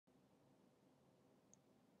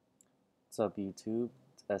up, YouTube?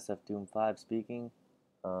 It's SF Doom 5 speaking.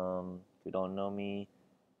 If you don't know me,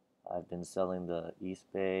 I've been selling the East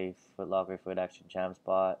Bay Foot Locker Foot Action Champs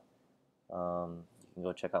bot. You can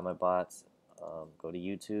go check out my bots. Go to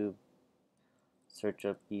YouTube, search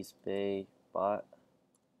up East Bay bot,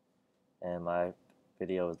 and my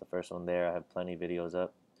video is the first one there. I have plenty of videos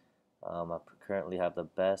up. I currently have the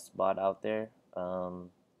best bot out there.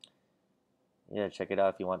 Yeah, check it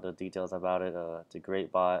out if you want the details about it. It's a great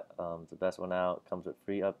bot. It's the best one out. Comes with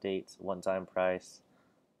free updates, one-time price.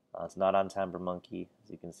 It's not on Tamper Monkey,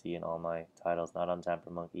 as you can see in all my titles. Not on Tamper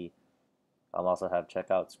Monkey. I also have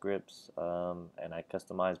checkout scripts, and I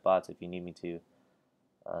customize bots if you need me to.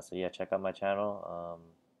 So yeah, check out my channel.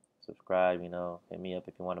 Subscribe. Hit me up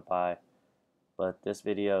if you want to buy. But this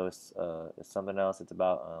video is something else. It's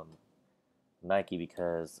about Nike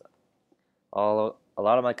because a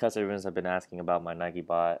lot of my customers have been asking about my Nike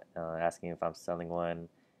bot, asking if I'm selling one,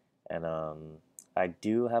 and I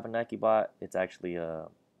do have a Nike bot. It's actually an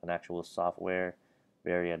actual software,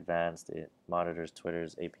 very advanced. It monitors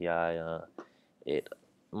Twitter's API. It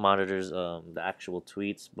monitors the actual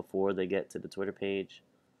tweets before they get to the Twitter page,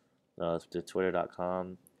 to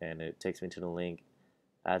twitter.com, and it takes me to the link,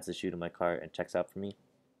 adds the shoe to my cart, and checks out for me.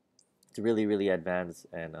 It's really, really advanced,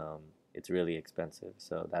 and it's really expensive,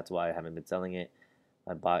 so that's why I haven't been selling it.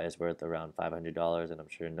 My bot is worth around $500, and I'm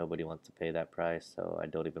sure nobody wants to pay that price, so I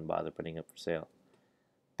don't even bother putting it for sale.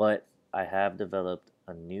 But I have developed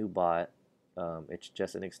a new bot. It's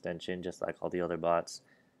just an extension, just like all the other bots.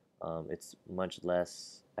 It's much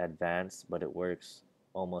less advanced, but it works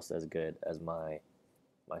almost as good as my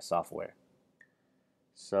software.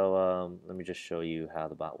 So let me just show you how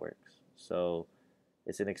the bot works. So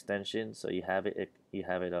it's an extension, so you have it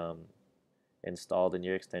installed in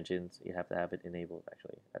your extensions. You have to have it enabled.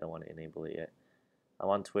 Actually, I don't want to enable it yet. I'm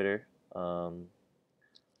on Twitter.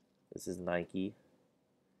 This is Nike.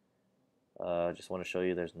 Just want to show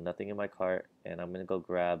you there's nothing in my cart, and I'm gonna go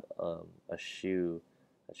grab a shoe.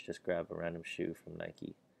 Let's just grab a random shoe from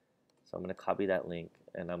Nike. So I'm gonna copy that link,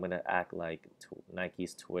 and I'm gonna act like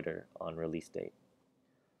Nike's Twitter on release date.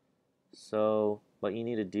 So what you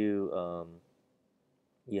need to do,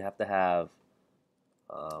 you have to have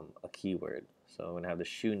a keyword. So I'm gonna have the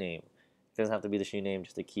shoe name. It doesn't have to be the shoe name,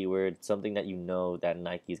 just a keyword, something that you know that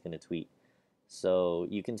Nike's gonna tweet. So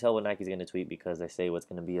you can tell what Nike's gonna tweet because they say what's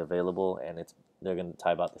gonna be available, and they're gonna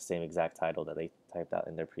type out the same exact title that they typed out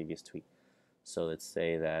in their previous tweet. So let's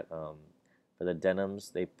say that for the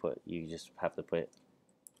denims, you just have to put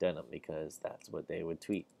denim because that's what they would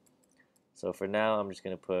tweet. So for now, I'm just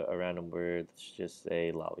gonna put a random word. Let's just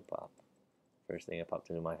say lollipop. First thing that popped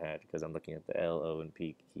into my head because I'm looking at the L, O, and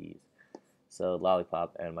P keys. So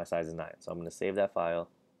lollipop, and my size is 9. So I'm going to save that file.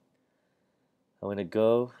 I'm going to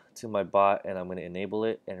go to my bot, and I'm going to enable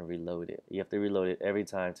it and reload it. You have to reload it every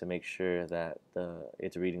time to make sure that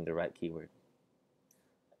it's reading the right keyword.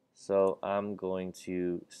 So I'm going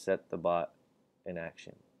to set the bot in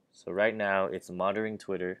action. So right now it's monitoring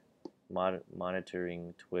Twitter, and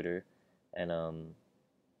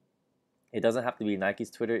it doesn't have to be Nike's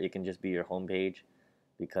Twitter. It can just be your homepage,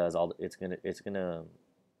 because it's gonna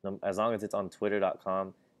as long as it's on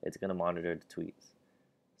twitter.com, it's gonna monitor the tweets.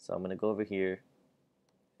 So I'm gonna go over here,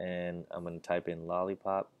 and I'm gonna type in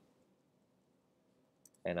lollipop,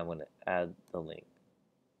 and I'm gonna add the link,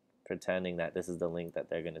 pretending that this is the link that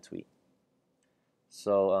they're gonna tweet.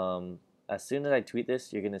 So as soon as I tweet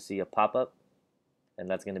this, you're gonna see a pop-up, and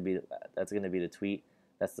that's gonna be the tweet.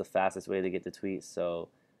 That's the fastest way to get the tweet. So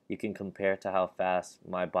you can compare to how fast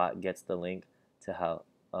my bot gets the link to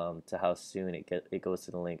how soon it goes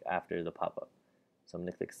to the link after the pop-up. So I'm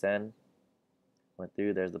gonna click send. Went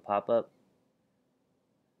through. There's the pop-up.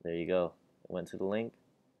 There you go. It went to the link,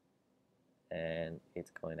 and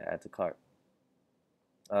it's going to add to cart.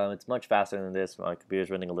 It's much faster than this. My computer's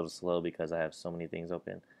running a little slow because I have so many things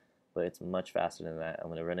open, but it's much faster than that. I'm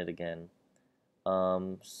gonna run it again.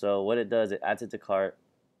 So what it does, it adds it to cart,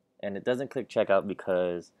 and it doesn't click checkout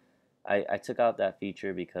because I took out that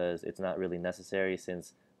feature because it's not really necessary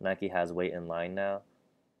since Nike has wait in line now.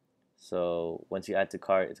 So once you add to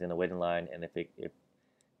cart, it's gonna wait in line, and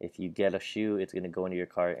if you get a shoe, it's gonna go into your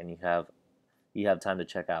cart, and you have time to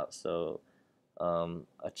check out. So a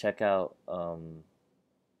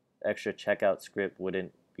extra checkout script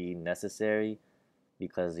wouldn't be necessary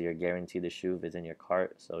because you're guaranteed the shoe if it's in your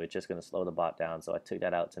cart. So it's just gonna slow the bot down. So I took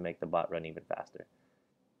that out to make the bot run even faster.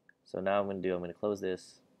 So now I'm gonna close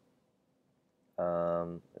this.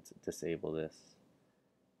 Let's disable this,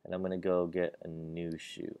 and I'm gonna go get a new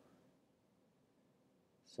shoe.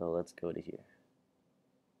 So let's go to here.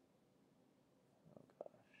 Oh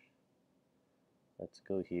gosh, let's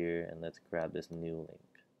go here and let's grab this new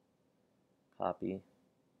link. Copy.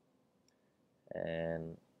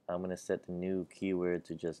 And I'm going to set the new keyword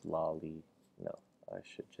to just lolly. No, I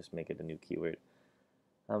should just make it a new keyword.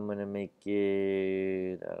 I'm going to make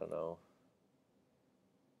it, I don't know,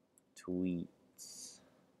 tweets.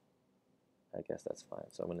 I guess that's fine.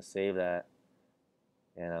 So I'm going to save that,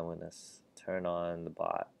 and I'm going to turn on the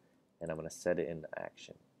bot, and I'm going to set it into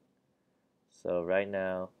action. So right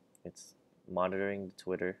now it's monitoring the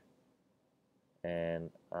Twitter, and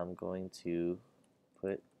I'm going to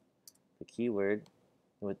put the keyword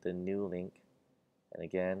with the new link, and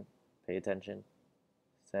again, pay attention,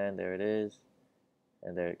 send, there it is,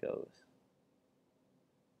 and there it goes.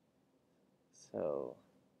 So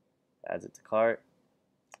adds it to cart,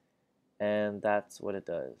 and that's what it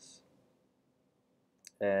does.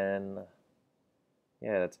 And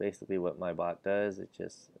yeah, that's basically what my bot does. It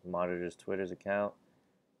just monitors Twitter's account,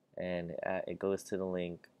 and it goes to the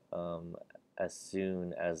link as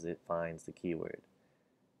soon as it finds the keyword.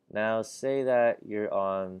 Now, say that you're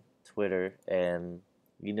on Twitter and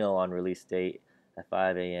you know on release date at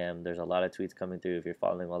 5 a.m. there's a lot of tweets coming through. If you're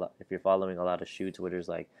following a lot of shoe Twitters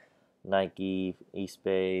like Nike,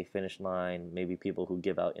 Eastbay, Finish Line, maybe people who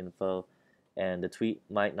give out info, and the tweet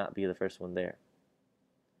might not be the first one there.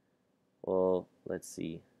 Well, let's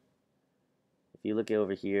see. If you look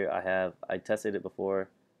over here, I tested it before,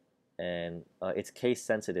 and it's case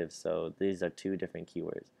sensitive, so these are two different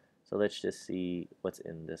keywords. So let's just see what's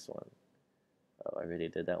in this one. Oh, I already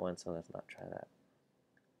did that one, so let's not try that.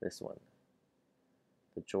 This one,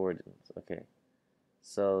 the Jordans. Okay,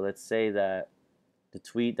 so let's say that the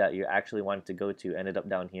tweet that you actually wanted to go to ended up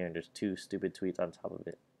down here, and there's two stupid tweets on top of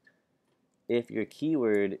it. If your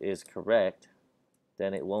keyword is correct,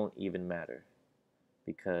 then it won't even matter,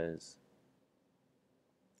 because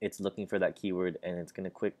it's looking for that keyword, and it's gonna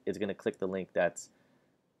click the link that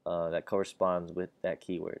corresponds with that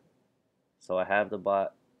keyword. So I have the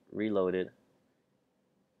bot reloaded,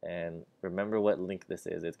 and remember what link this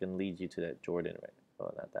is. It's gonna lead you to that Jordan, right?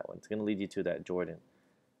 Oh, not that one. It's gonna lead you to that Jordan.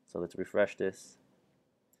 So let's refresh this,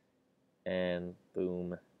 and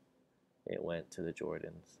boom, it went to the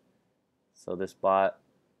Jordans. So this bot,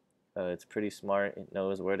 it's pretty smart. It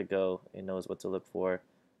knows where to go. It knows what to look for,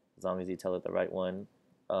 as long as you tell it the right one.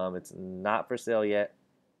 It's not for sale yet.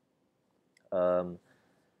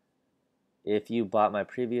 If you bought my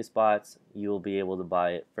previous bots, you will be able to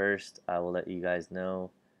buy it first. I will let you guys know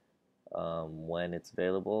when it's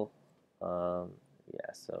available.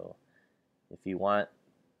 Yeah, so if you want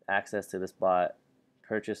access to this bot,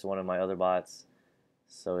 purchase one of my other bots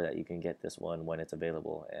so that you can get this one when it's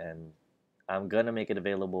available. And I'm gonna make it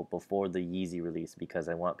available before the Yeezy release, because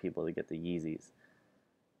I want people to get the Yeezys.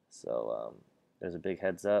 So there's a big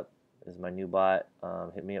heads up. This is my new bot.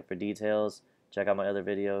 Hit me up for details. Check out my other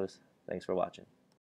videos. Thanks for watching.